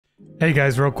Hey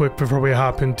guys, real quick before we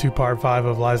hop into part 5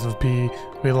 of Lies of P,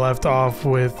 we left off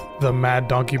with the mad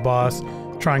donkey boss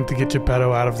trying to get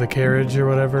Geppetto out of the carriage or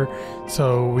whatever.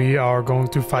 So we are going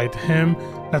to fight him.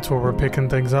 That's where we're picking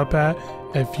things up at.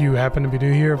 If you happen to be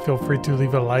new here, feel free to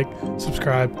leave a like,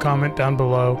 subscribe, comment down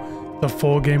below. The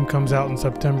full game comes out in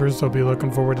September, so be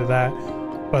looking forward to that.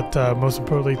 But most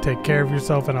importantly, take care of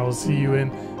yourself, and I will see you in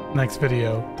the next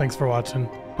video. Thanks for watching.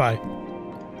 Bye.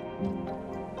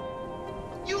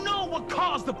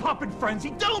 Caused the puppet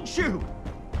frenzy, don't you?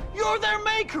 You're their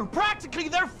maker, practically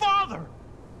their father.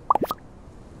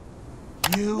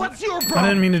 You? What's your problem? I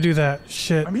didn't mean to do that.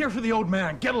 Shit. I'm here for the old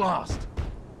man. Get lost.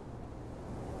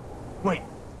 Wait.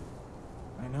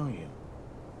 I know you.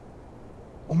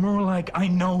 Or more like, I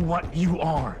know what you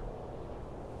are.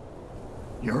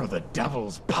 You're the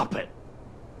devil's puppet.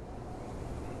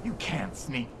 You can't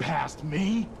sneak past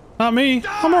me. Not me.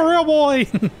 Die! I'm a real boy.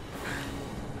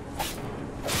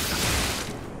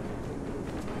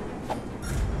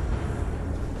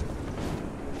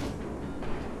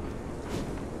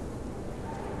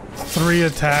 Three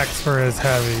attacks for his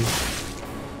heavy.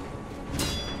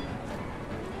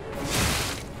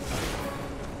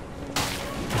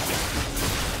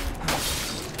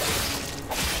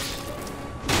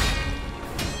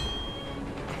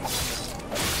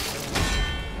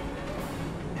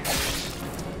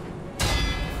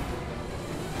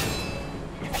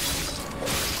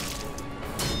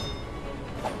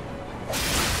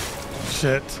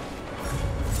 Shit.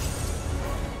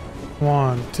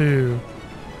 1, 2,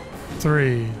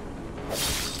 3.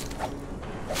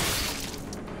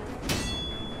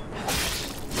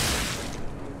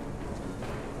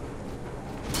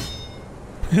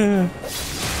 I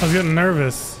was getting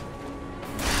nervous.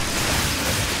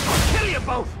 I'll kill you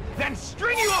both, then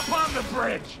string you up on the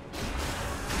bridge.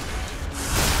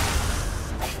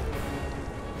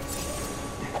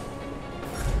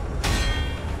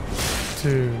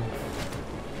 Two.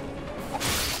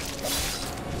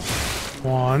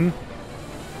 1.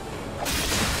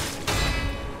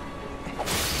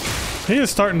 He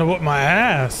is starting to whoop my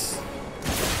ass.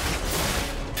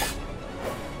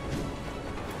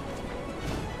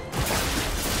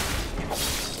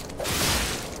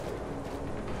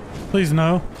 Please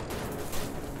no.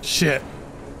 Shit.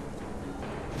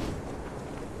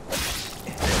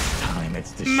 This time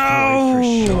it's destroyed no! For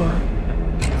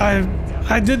sure.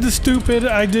 I did the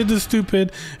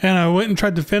stupid, and I went and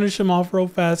tried to finish him off real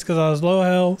fast because I was low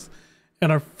health,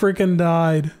 and I freaking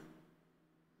died.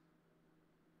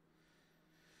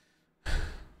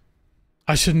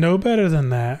 I should know better than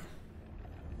that.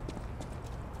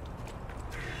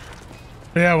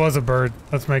 Yeah, it was a bird.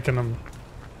 That's making him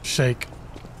shake.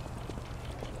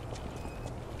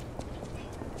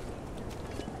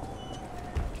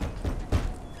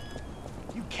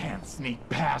 You can't sneak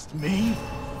past me.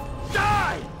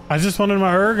 Die! I just wanted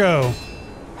my ergo.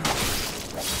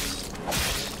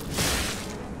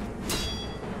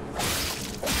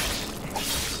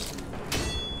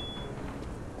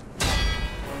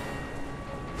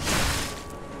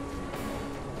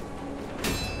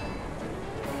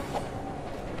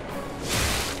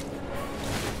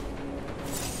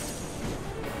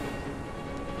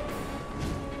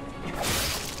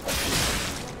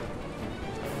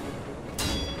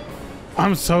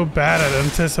 I'm so bad at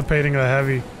anticipating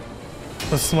the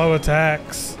slow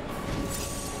attacks.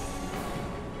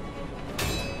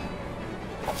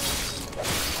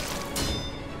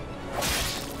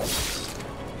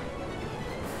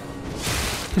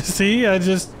 See,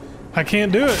 I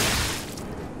can't do it.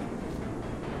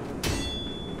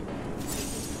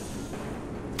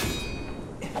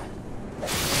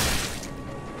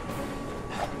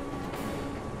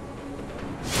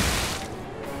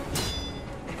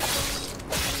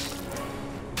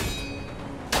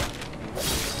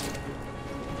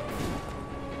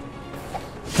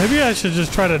 Maybe I should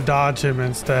just try to dodge him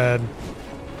instead.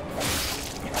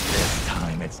 This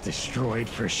time it's destroyed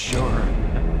for sure.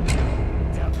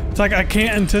 It's like I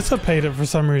can't anticipate it for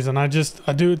some reason. I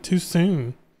do it too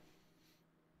soon.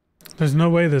 There's no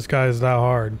way this guy is that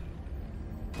hard.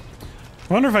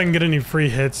 I wonder if I can get any free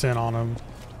hits in on him.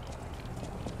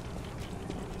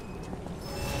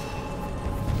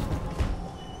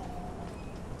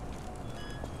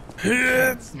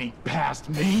 Can't sneak past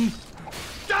me.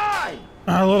 Die!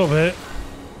 A little bit.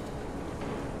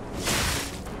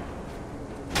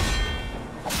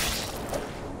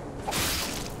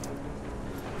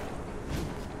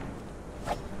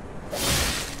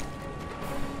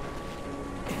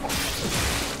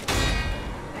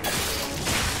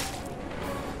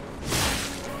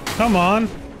 Come on.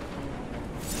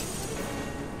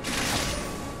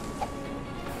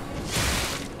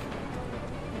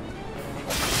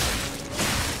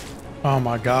 Oh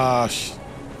my gosh.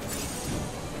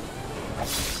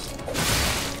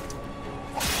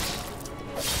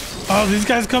 Oh, these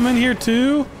guys come in here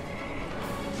too?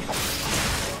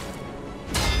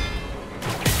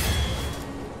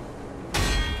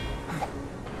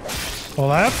 Well,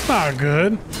 that's not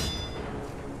good.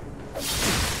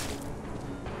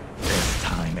 This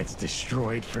time it's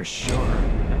destroyed for sure.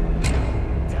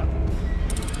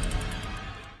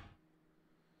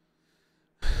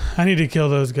 I need to kill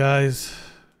those guys.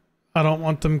 I don't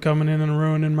want them coming in and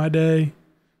ruining my day.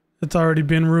 It's already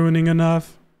been ruining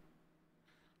enough.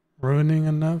 Ruining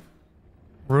enough?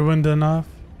 Ruined enough?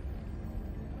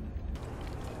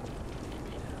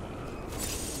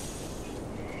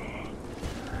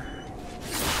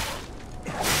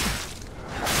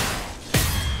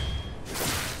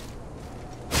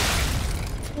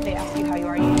 They ask you how you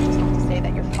are, you just have to say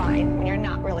that you're fine when you're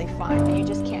not really fine, but you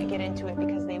just can't get into it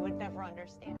because they would never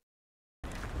understand.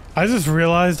 I just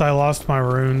realized I lost my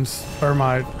runes, or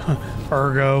my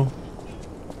ergo.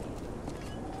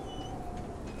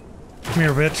 Come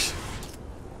here, bitch.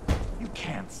 You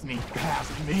can't sneak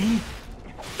past me.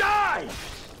 Die!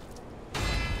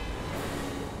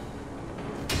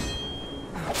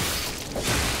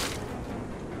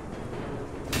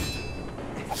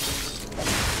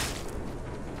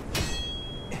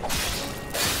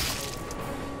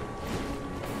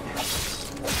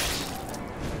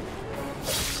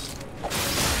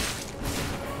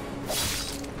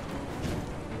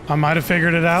 I might have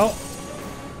figured it out.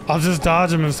 I'll just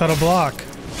dodge him instead of block.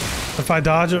 If I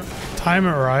dodge it, time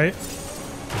it right.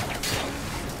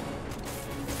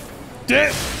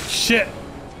 Shit.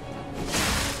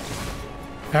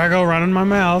 Gotta go running my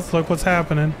mouth. Look what's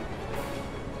happening.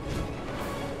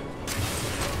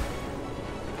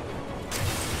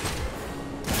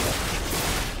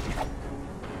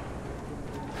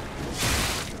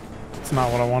 It's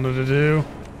not what I wanted to do.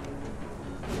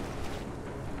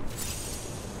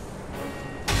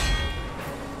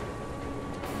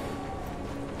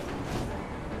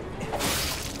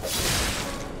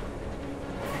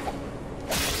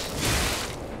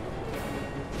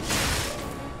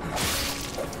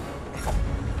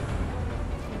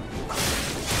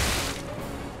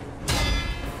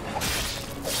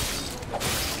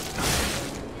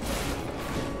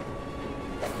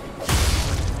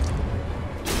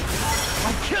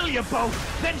 Kill you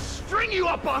both, then string you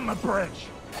up on the bridge.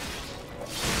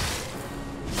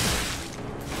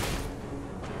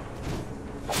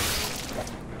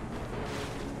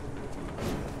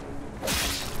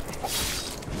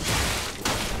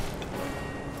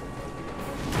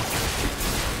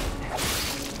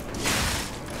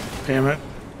 Damn it.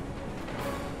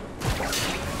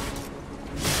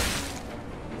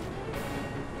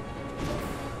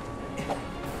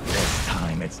 This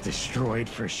time it's destroyed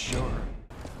for sure.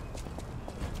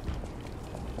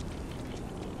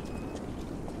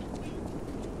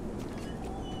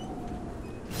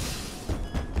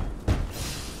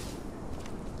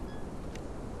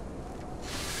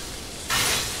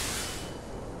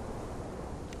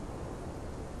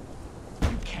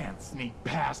 Sneak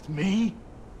past me.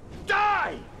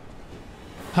 Die!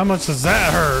 How much does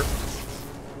that hurt?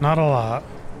 Not a lot.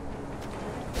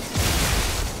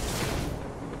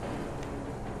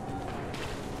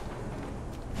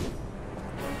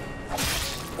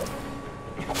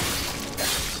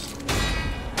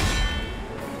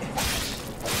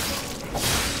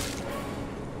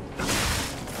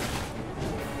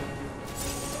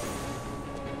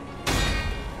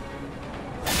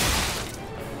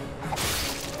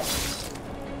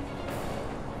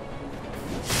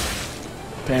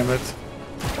 Damn it.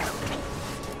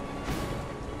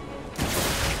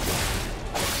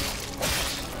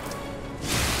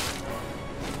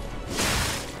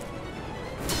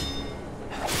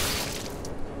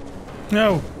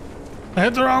 No, I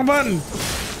hit the wrong button.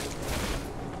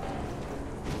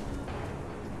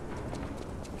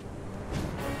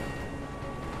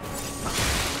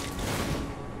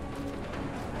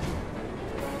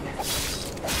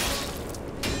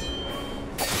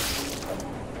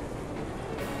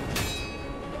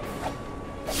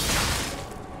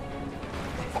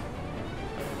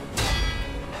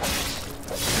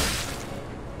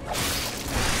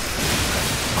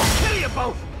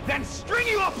 Both, then string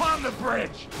you up on the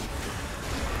bridge!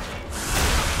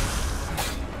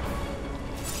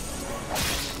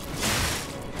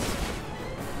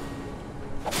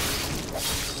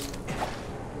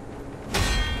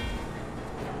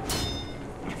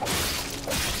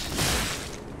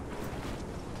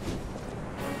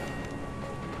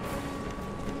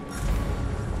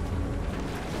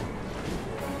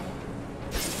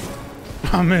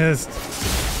 I missed.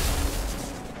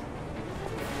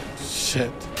 Shit.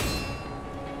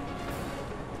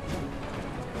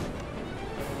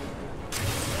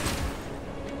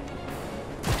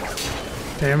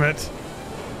 Damn it.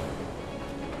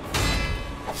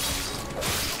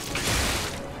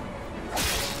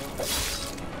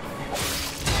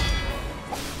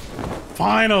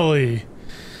 Finally.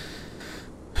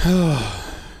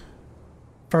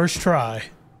 First try.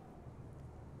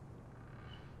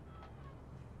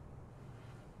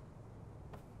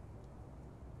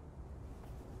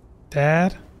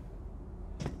 Dad?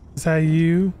 Is that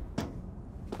you?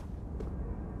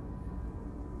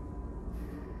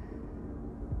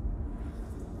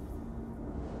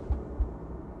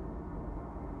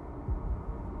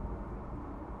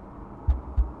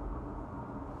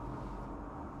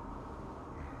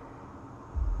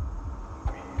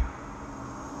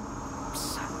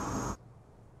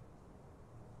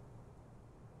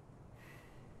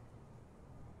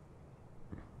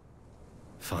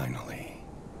 Finally,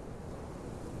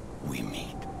 we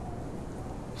meet,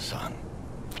 son.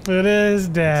 It is,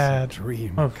 Dad. It's a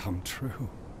dream come true.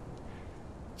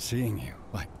 Seeing you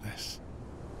like this.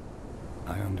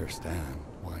 I understand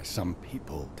why some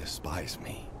people despise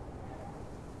me.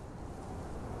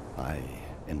 I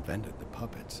invented the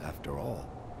puppets, after all.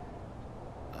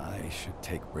 I should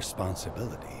take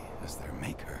responsibility as their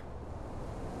maker.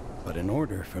 But in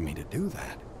order for me to do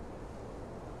that,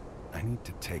 I need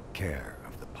to take care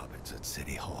of the puppets at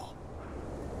City Hall.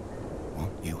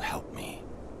 Won't you help me,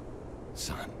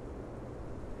 son?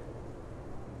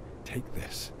 Take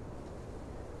this.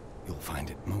 You'll find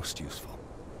it most useful.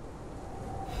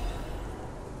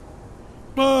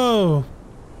 Whoa!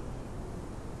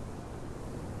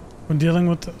 When dealing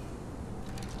with the...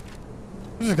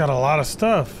 We just got a lot of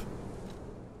stuff.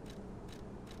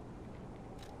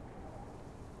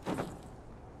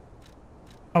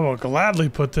 I will gladly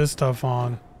put this stuff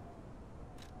on.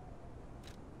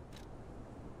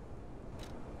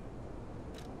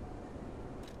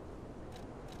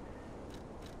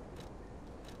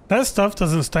 That stuff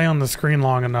doesn't stay on the screen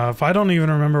long enough. I don't even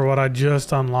remember what I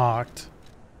just unlocked.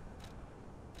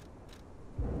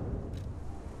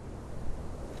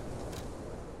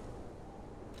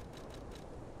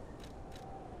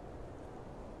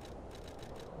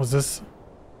 Was this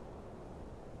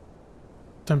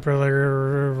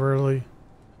temporarily?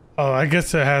 Oh, I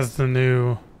guess it has the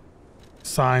new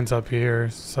signs up here.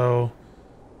 So,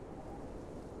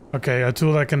 okay, a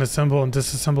tool that can assemble and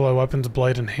disassemble a weapon's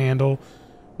blade and handle.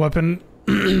 Weapon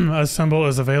assemble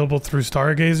is available through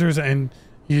Stargazers and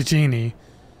Eugenie.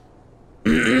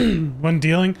 When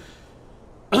dealing...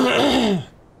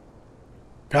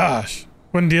 Gosh.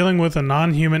 When dealing with a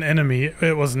non-human enemy,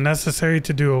 it was necessary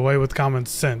to do away with common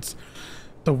sense.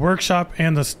 The workshop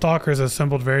and the stalkers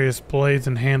assembled various blades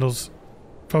and handles,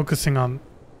 focusing on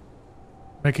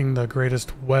making the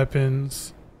greatest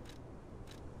weapons.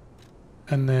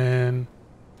 And then...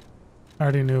 I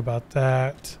already knew about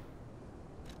that.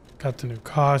 Got the new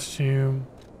costume.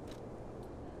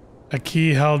 A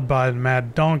key held by the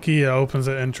Mad Donkey. It opens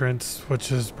the entrance,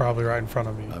 which is probably right in front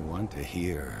of me. I want to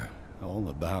hear all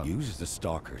about. Use the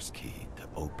Stalker's key to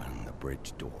open the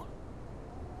bridge door.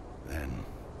 Then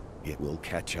it will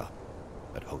catch up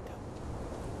at Hotel.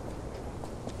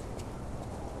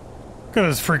 Look at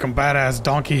this freaking badass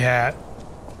donkey hat.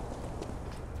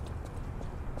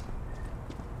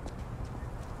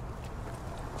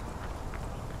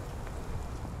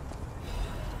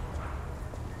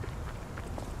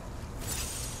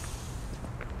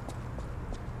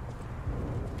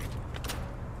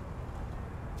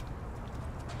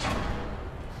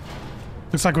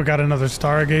 Looks like we got another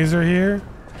Stargazer here.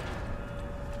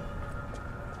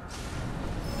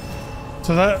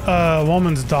 So that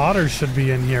woman's daughter should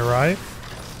be in here, right?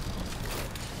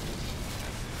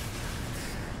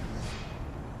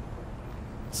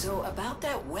 So about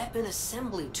that weapon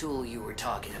assembly tool you were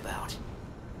talking about.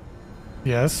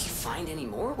 Yes. If you find any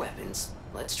more weapons,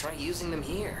 let's try using them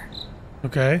here.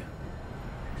 Okay.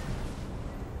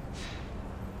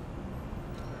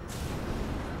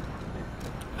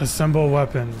 Assemble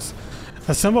weapons.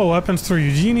 Assemble weapons through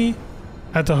Eugenie,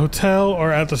 at the hotel,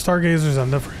 or at the Stargazers in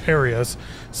different areas.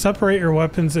 Separate your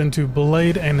weapons into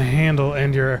blade and handle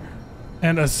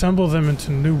and assemble them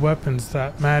into new weapons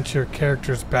that match your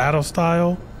character's battle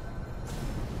style.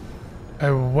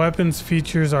 A weapon's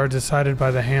features are decided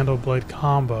by the handle blade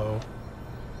combo.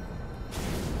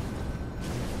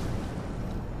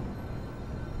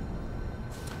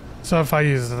 So if I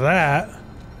use that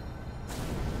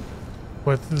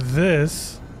with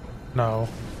this, no.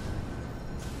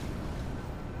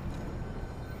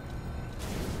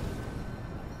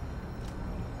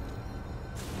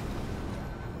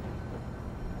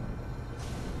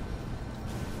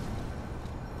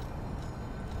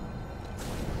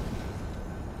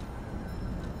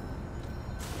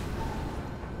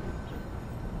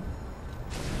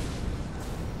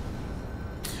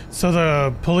 So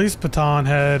the police baton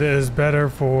head is better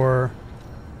for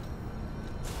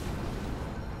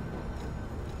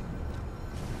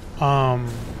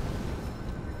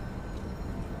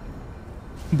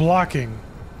blocking.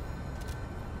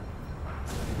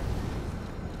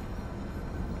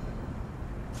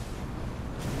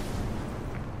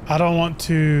 I don't want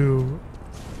to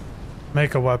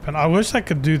make a weapon. I wish I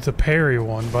could do the parry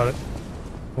one, but it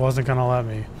wasn't gonna let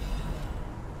me.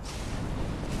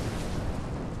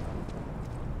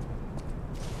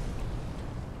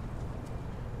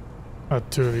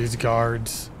 Two of these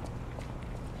guards.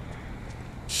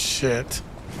 Shit.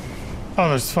 Oh,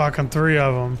 there's fucking 3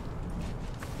 of them.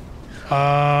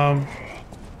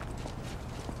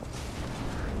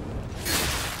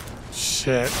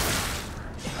 Shit.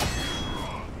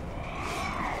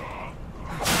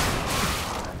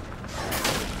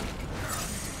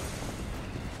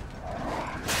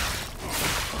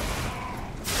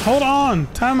 Hold on.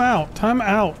 Time out. Time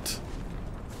out.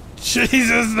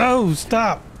 Jesus, no.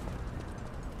 Stop.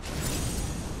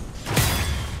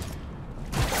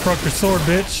 Broke your sword,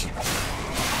 bitch.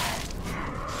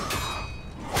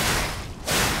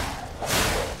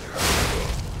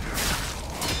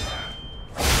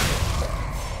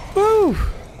 Woo!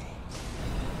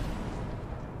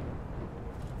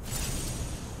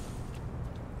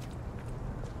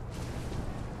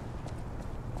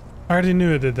 I already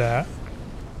knew it did that.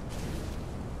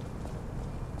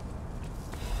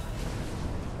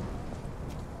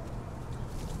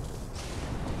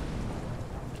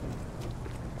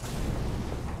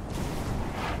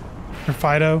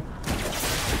 Fido.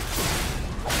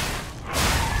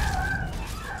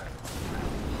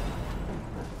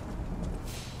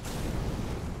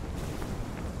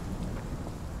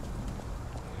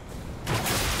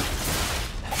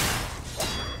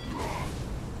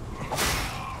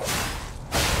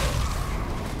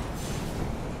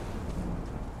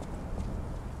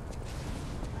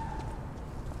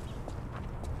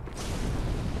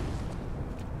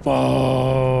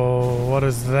 Whoa, what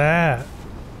is that?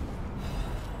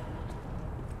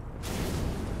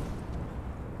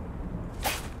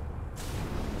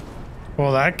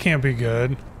 Well, that can't be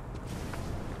good.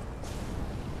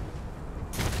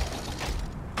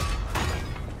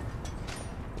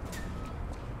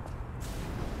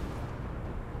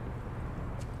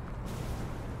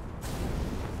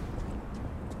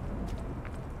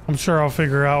 I'm sure I'll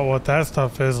figure out what that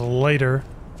stuff is later.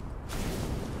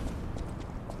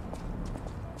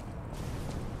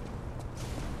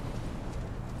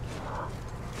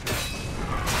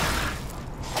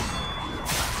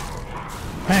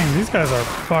 Dang, these guys are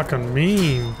fucking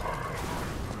mean.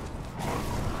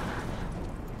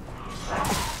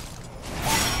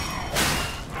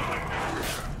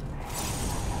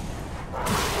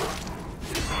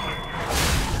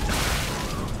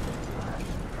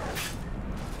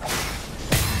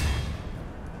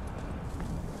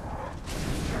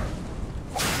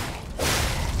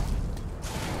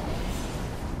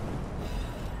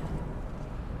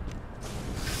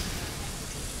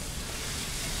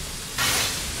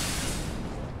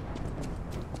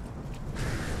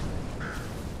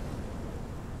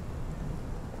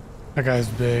 That guy's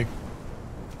big.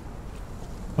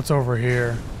 What's over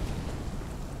here?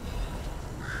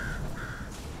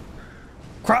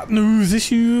 Crop News,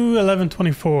 issue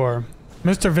 1124.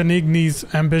 Mr. Venigni's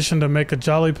ambition to make a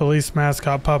jolly police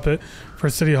mascot puppet for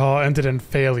City Hall ended in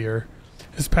failure.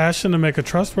 His passion to make a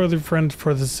trustworthy friend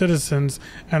for the citizens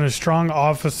and a strong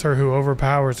officer who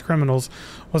overpowers criminals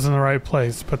was in the right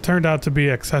place, but turned out to be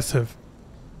excessive.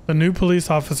 The new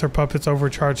police officer puppet's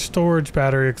overcharged storage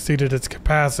battery exceeded its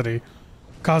capacity,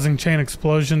 causing chain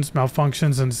explosions,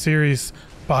 malfunctions, and serious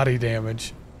body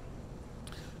damage.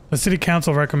 The city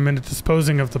council recommended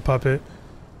disposing of the puppet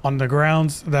on the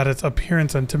grounds that its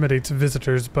appearance intimidates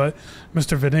visitors, but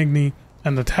Mr. Venigni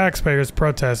and the taxpayers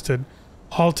protested,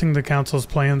 halting the council's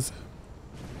plan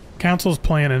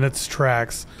in its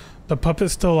tracks. The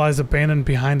puppet still lies abandoned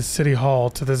behind City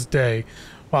Hall to this day,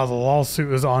 while the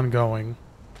lawsuit is ongoing.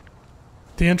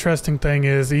 The interesting thing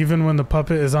is, even when the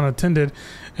puppet is unattended,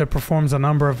 it performs a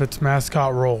number of its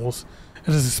mascot roles. It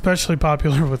is especially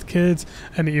popular with kids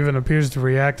and even appears to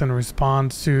react and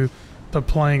respond to the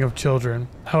playing of children.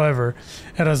 However,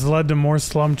 it has led to more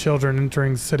slum children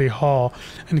entering City Hall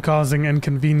and causing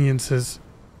inconvenience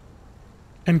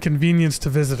to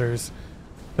visitors.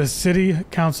 The city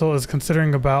council is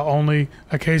considering about only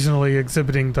occasionally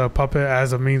exhibiting the puppet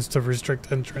as a means to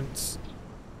restrict entrance.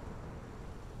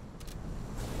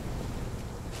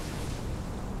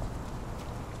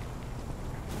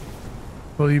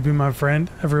 Will you be my friend?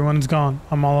 Everyone's gone.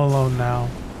 I'm all alone now.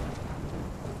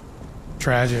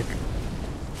 Tragic.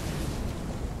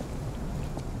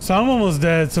 So I'm almost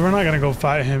dead, so we're not gonna go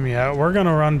fight him yet. We're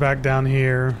gonna run back down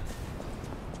here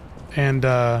and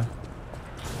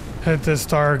hit this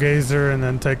stargazer and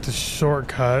then take the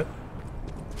shortcut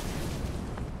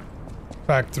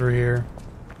back through here.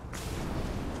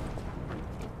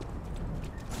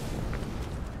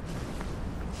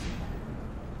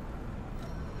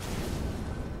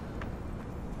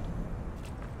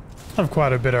 I have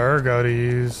quite a bit of ergo to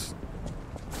use.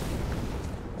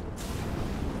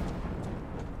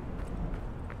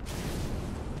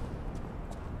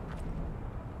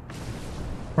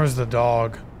 Where's the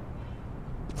dog?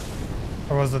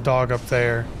 Or was the dog up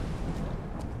there?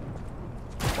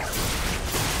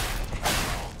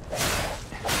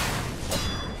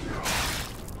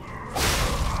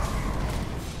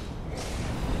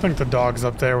 I think the dog's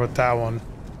up there with that one.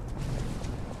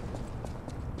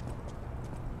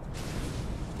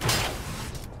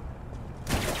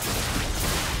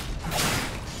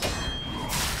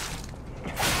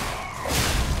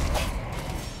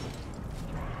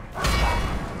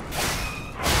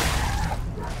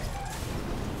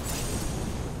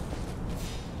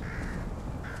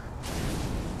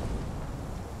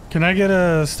 Can I get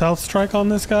a stealth strike on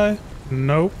this guy?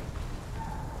 Nope.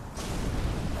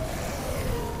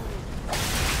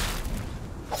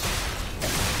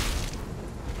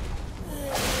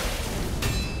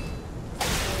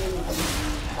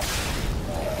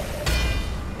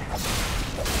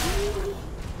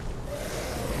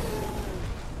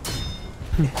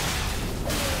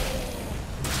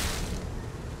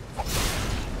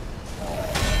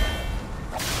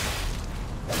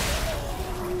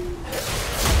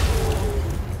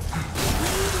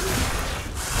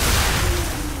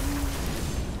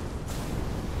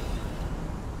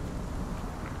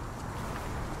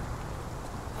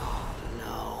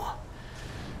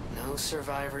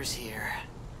 Survivors here.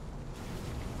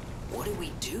 What do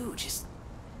we do? Just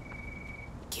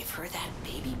give her that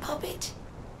baby puppet?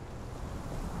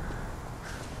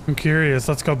 I'm curious.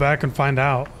 Let's go back and find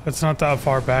out. It's not that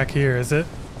far back here, is it?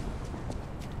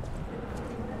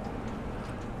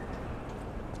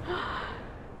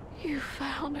 You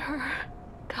found her,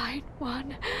 kind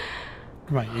one.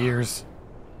 My ears.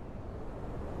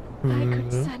 I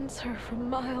could sense her from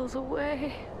miles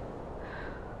away.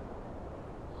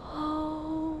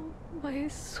 Oh, my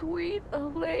sweet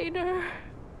Elena.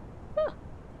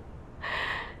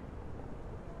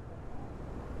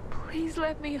 Please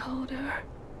let me hold her.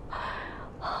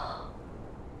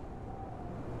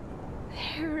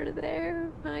 There,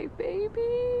 my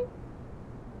baby.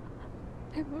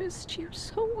 I missed you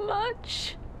so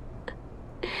much.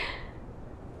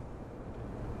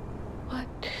 What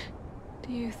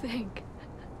do you think?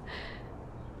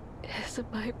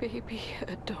 Isn't my baby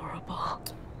adorable?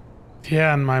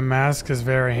 Yeah, and my mask is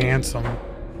very handsome.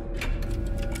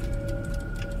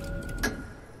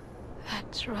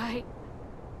 That's right.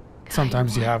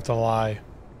 Sometimes you have to lie.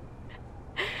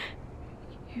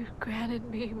 You granted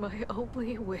me my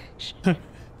only wish.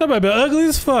 That might be ugly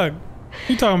as fuck. What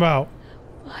you talking about?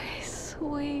 My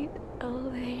sweet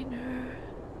Elena.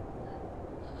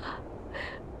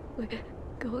 We're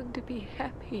going to be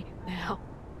happy now.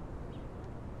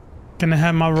 Can I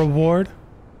have my reward?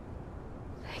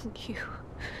 Thank you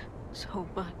so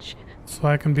much. So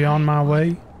I can be on my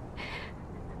way?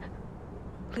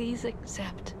 Please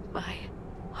accept my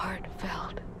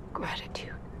heartfelt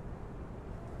gratitude.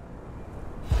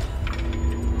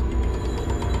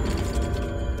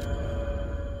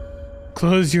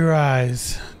 Close your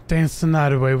eyes. Dance the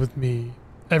night away with me.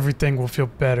 Everything will feel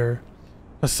better.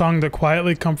 A song that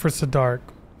quietly comforts the dark.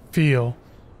 Feel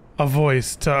a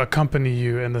voice to accompany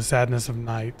you in the sadness of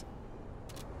night.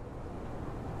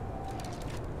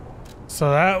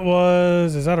 So that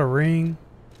was... Is that a ring?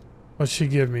 What'd she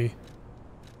give me?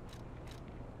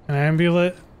 An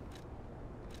amulet?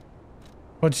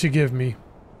 What'd she give me?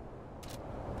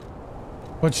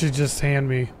 What'd she just hand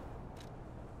me?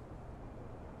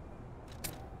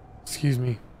 Excuse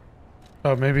me.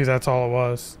 Oh, maybe that's all it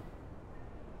was.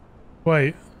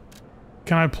 Wait.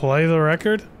 Can I play the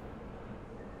record?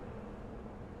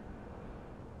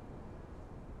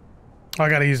 I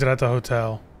gotta use it at the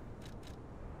hotel.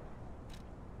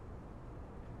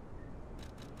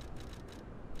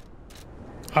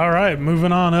 Alright,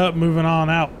 moving on up, moving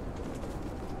on out.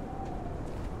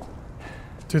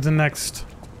 To the next.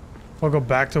 We'll go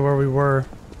back to where we were.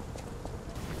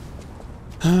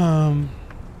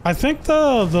 I think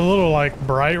the little like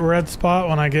bright red spot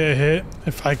when I get hit,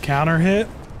 if I counter hit,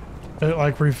 it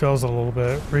like refills a little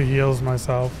bit, reheals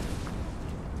myself.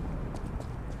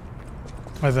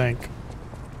 I think.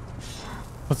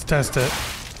 Let's test it.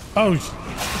 Oh,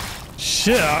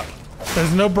 shit.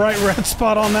 There's no bright red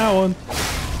spot on that one.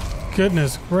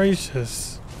 Goodness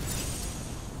gracious.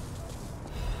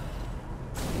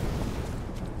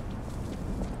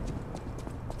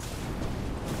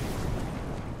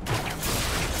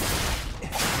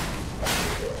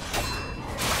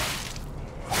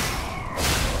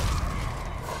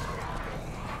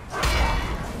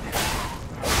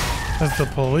 Is the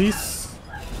police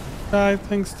guy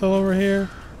thing still over here?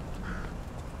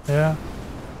 Yeah.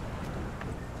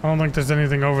 I don't think there's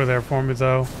anything over there for me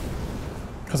though,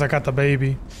 because I got the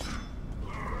baby.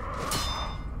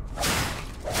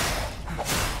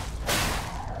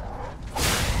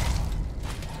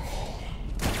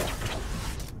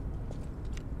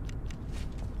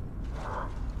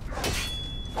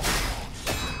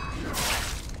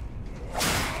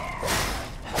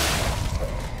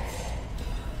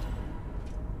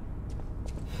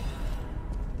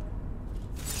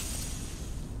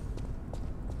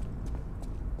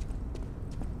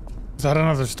 Is that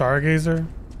another stargazer?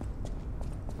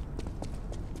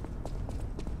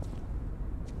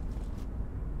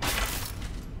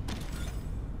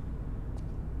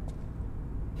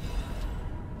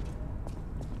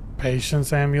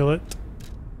 Patience amulet.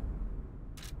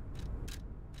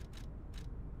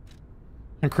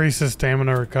 Increases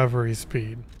stamina recovery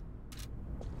speed.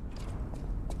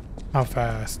 How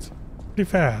fast? Pretty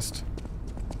fast.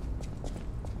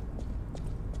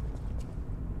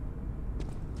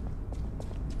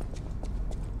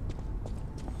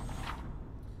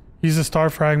 Use a star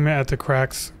fragment at the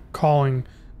cracks calling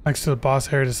next to the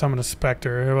boss area to summon a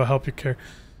specter. It will help you carry.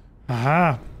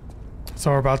 Aha!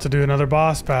 So we're about to do another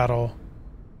boss battle.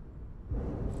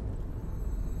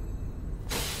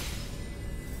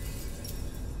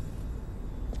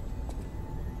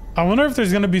 I wonder if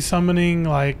there's gonna be summoning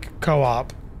like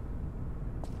co-op.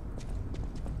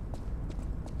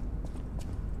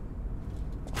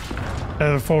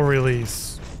 At a full release.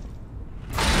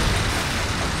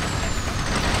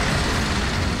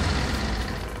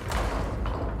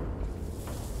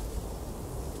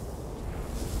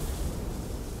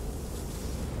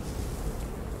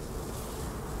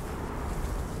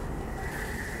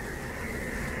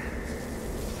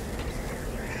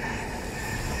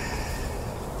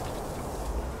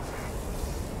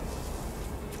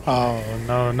 Oh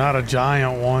no, not a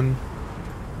giant one.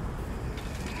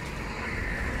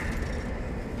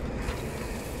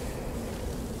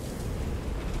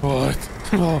 What?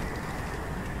 Oh.